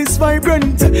that is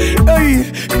vibrant.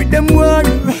 Hey, with them war,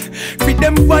 with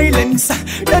them violence.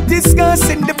 They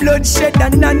discussing the bloodshed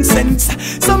and nonsense.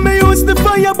 Some use the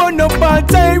fire burn up all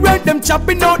tyrant. Them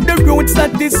chopping out the roots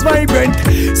that is vibrant.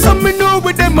 Some me know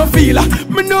where them a feel,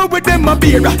 me know where them a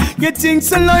beer. You think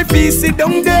so life easy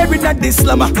down there in a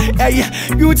slum? Hey,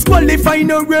 youths qualify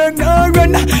no work, no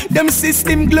run. Them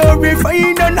system glorify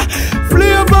none.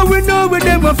 Flavor, we know where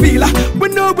them a feel, we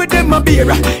know where them a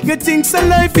beer. You think so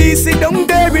life easy down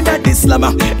there in a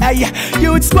slum? Hey,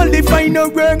 youths qualify no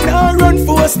work, no run.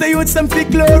 Force the youths them fi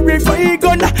glorify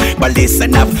gun. But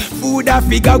listen up, food a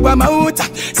figure one out.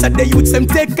 So the youths them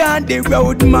take on the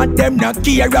road, mad them no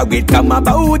care how it come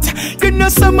about. You know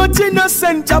so much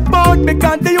innocent about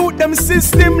because the youth them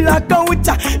system lock out.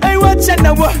 Hey, watch you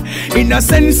now,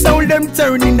 innocent soul them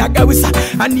turn in a ghost,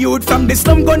 and youth from the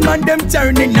slum gunman them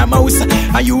turn in a mouse.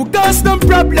 And you cause them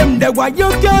problem there, why you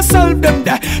can't solve them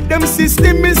there? Them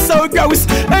system is so gross.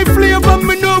 Hey, flavor,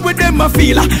 me know where them a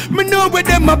feel, me know where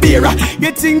them a beer.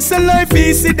 You think so life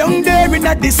easy down there in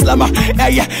a slum?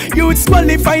 Hey, youths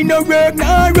qualify no work,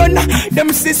 no run.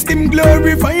 Them system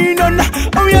glorify none.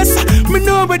 Oh yes, me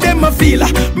know where them a feel,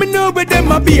 me know where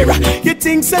them a beer. You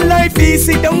think so life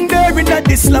easy down there in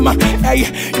a slum? Hey,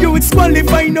 youths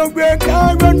qualify no work,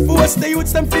 no run. Force the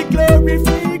youths them fi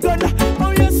glorify gun.